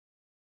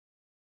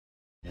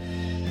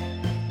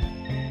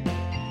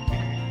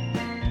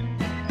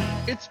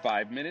It's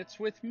 5 minutes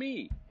with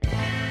me.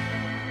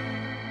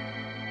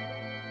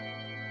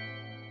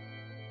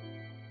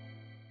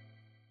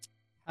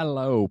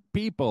 Hello,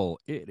 people.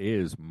 It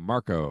is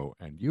Marco,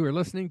 and you are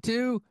listening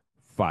to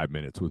 5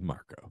 Minutes with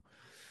Marco.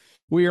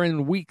 We are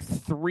in week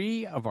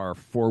 3 of our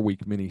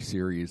 4-week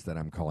mini-series that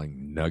I'm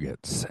calling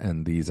Nuggets,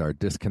 and these are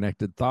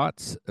disconnected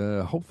thoughts.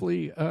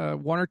 Hopefully,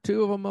 one or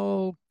two of them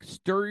will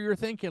stir your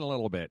thinking a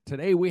little bit.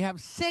 Today, we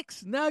have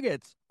 6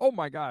 nuggets. Oh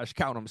my gosh,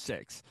 count them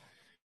 6.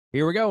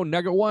 Here we go.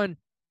 Nugget 1.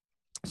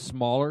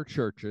 Smaller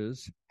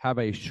churches have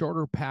a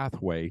shorter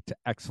pathway to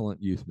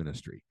excellent youth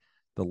ministry.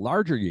 The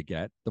larger you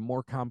get, the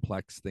more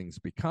complex things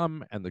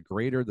become, and the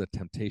greater the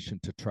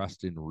temptation to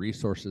trust in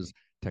resources,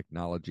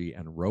 technology,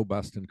 and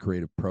robust and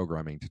creative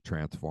programming to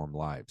transform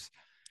lives.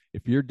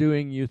 If you're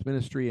doing youth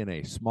ministry in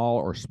a small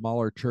or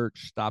smaller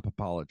church, stop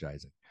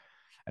apologizing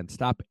and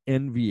stop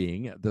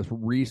envying the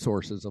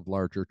resources of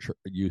larger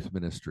youth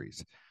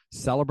ministries.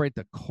 Celebrate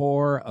the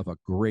core of a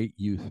great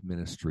youth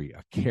ministry,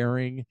 a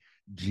caring,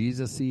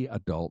 Jesus-y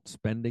adult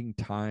spending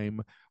time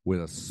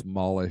with a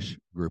smallish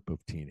group of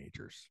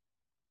teenagers.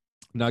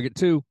 Nugget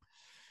 2.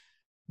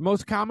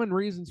 Most common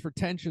reasons for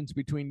tensions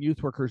between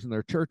youth workers and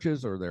their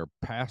churches or their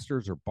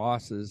pastors or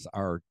bosses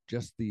are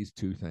just these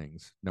 2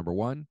 things. Number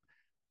 1,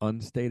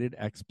 unstated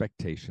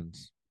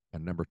expectations.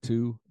 And number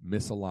 2,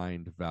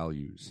 misaligned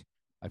values.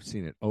 I've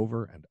seen it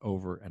over and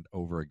over and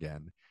over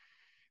again.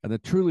 And the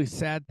truly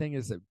sad thing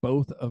is that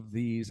both of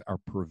these are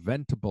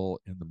preventable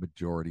in the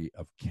majority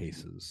of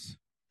cases.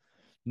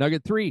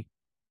 Nugget 3.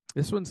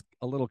 This one's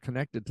a little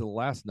connected to the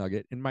last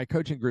nugget. In my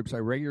coaching groups, I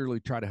regularly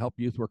try to help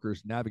youth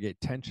workers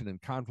navigate tension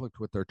and conflict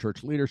with their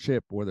church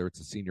leadership, whether it's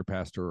a senior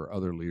pastor or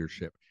other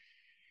leadership.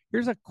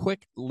 Here's a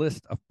quick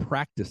list of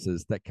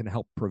practices that can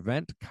help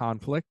prevent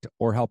conflict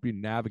or help you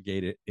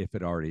navigate it if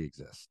it already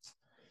exists.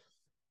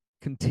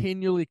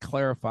 Continually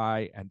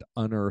clarify and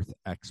unearth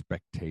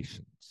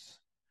expectations.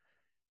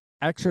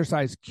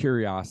 Exercise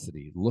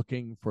curiosity,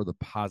 looking for the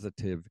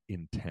positive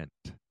intent.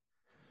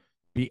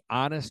 Be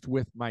honest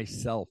with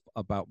myself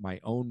about my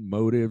own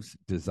motives,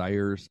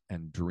 desires,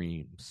 and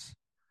dreams.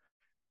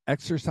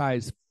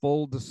 Exercise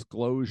full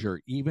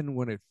disclosure, even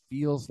when it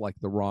feels like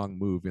the wrong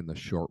move in the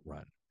short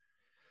run.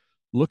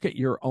 Look at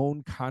your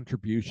own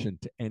contribution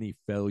to any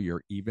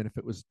failure, even if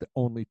it was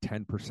only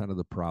 10% of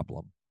the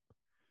problem.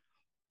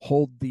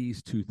 Hold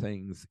these 2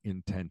 things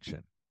in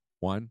tension.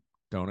 1,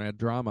 don't add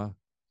drama.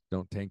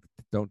 Don't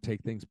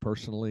take things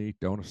personally.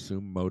 Don't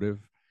assume motive.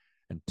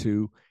 And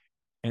 2,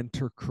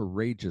 enter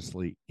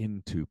courageously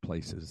into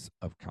places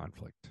of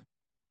conflict.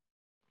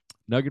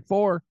 Nugget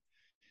 4.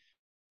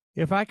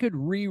 If I could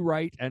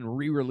rewrite and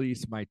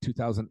re-release my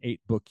 2008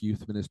 book,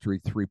 Youth Ministry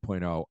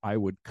 3.0, I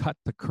would cut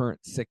the current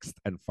 6th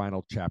and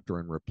final chapter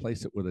and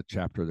replace it with a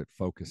chapter that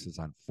focuses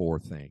on 4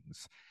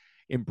 things.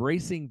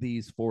 Embracing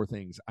these 4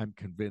 things, I'm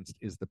convinced,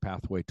 is the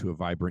pathway to a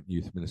vibrant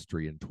youth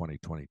ministry in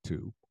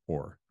 2022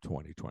 or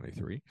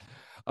 2023.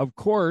 Of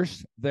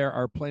course, there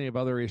are plenty of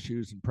other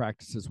issues and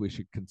practices we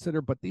should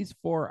consider, but these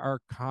 4 are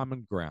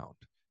common ground.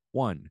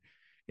 1,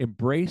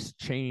 embrace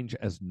change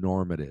as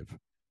normative.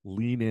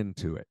 Lean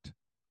into it.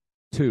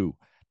 2,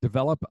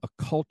 develop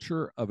a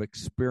culture of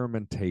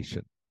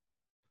experimentation.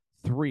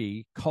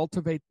 3,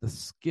 cultivate the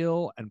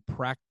skill and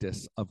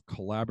practice of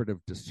collaborative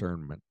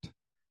discernment.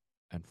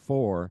 And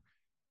 4,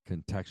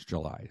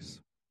 contextualize.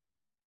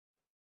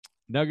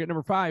 Nugget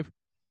number 5,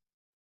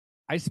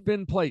 I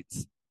spin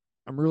plates.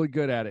 I'm really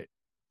good at it.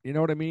 You know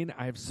what I mean?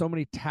 I have so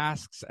many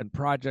tasks and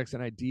projects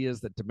and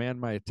ideas that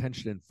demand my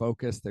attention and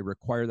focus. They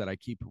require that I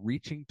keep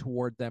reaching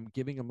toward them,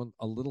 giving them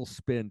a little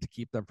spin to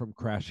keep them from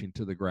crashing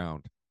to the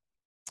ground.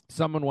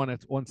 Someone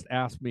once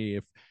asked me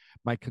if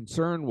my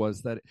concern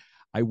was that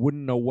I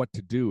wouldn't know what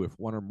to do if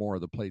one or more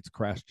of the plates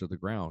crashed to the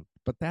ground.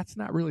 But that's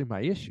not really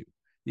my issue.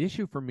 The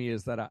issue for me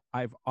is that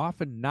I've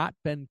often not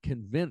been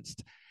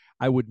convinced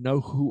I would know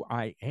who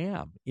I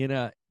am in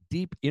a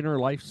deep inner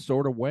life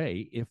sort of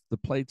way if the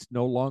plates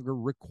no longer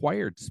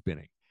required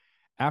spinning.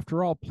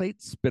 After all,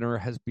 plate spinner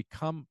has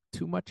become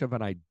too much of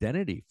an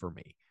identity for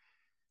me.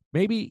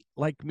 Maybe,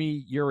 like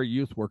me, you're a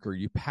youth worker.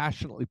 You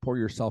passionately pour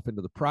yourself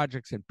into the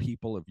projects and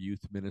people of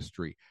youth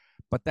ministry,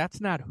 but that's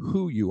not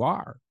who you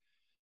are.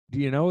 Do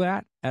you know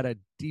that at a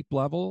deep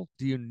level?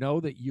 Do you know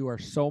that you are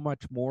so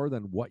much more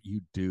than what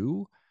you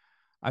do?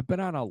 I've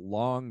been on a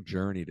long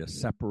journey to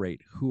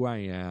separate who I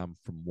am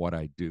from what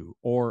I do,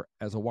 or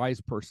as a wise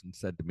person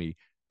said to me,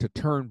 to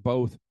turn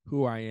both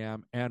who I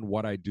am and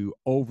what I do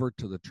over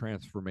to the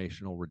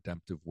transformational,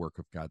 redemptive work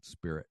of God's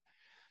Spirit.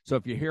 So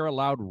if you hear a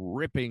loud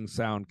ripping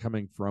sound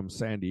coming from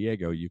San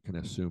Diego, you can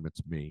assume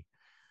it's me.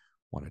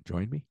 Want to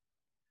join me?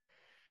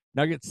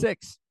 Nugget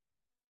 6.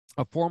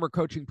 A former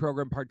coaching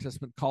program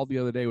participant called the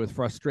other day with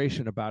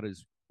frustration about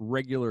his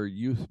regular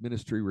youth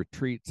ministry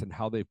retreats and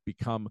how they've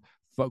become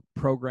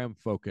program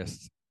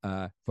focused,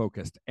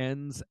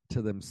 ends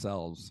to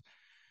themselves.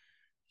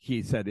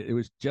 He said it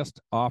was just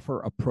offer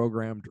a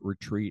programmed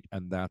retreat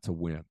and that's a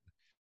win.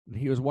 And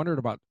he was wondering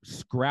about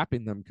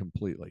scrapping them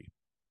completely.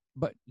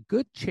 But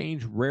good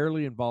change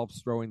rarely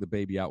involves throwing the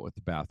baby out with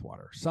the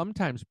bathwater.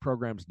 Sometimes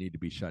programs need to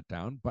be shut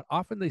down, but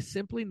often they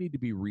simply need to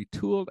be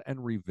retooled and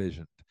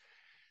revisioned.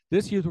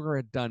 This youth worker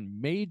had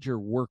done major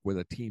work with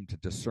a team to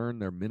discern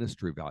their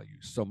ministry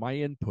values. So my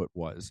input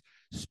was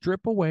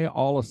strip away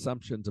all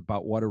assumptions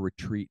about what a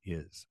retreat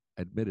is.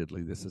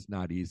 Admittedly, this is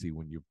not easy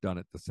when you've done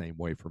it the same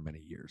way for many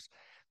years.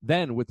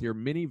 Then, with your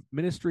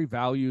ministry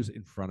values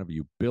in front of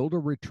you, build a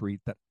retreat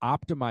that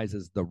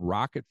optimizes the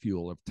rocket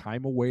fuel of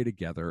time away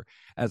together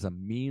as a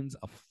means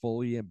of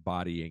fully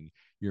embodying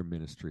your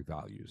ministry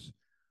values.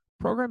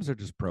 Programs are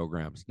just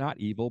programs, not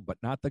evil, but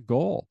not the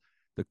goal.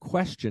 The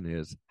question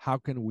is, how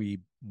can we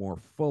more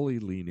fully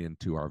lean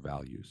into our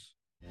values?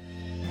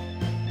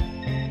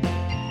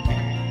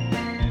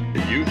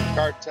 The Youth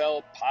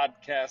Cartel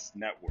Podcast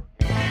Network.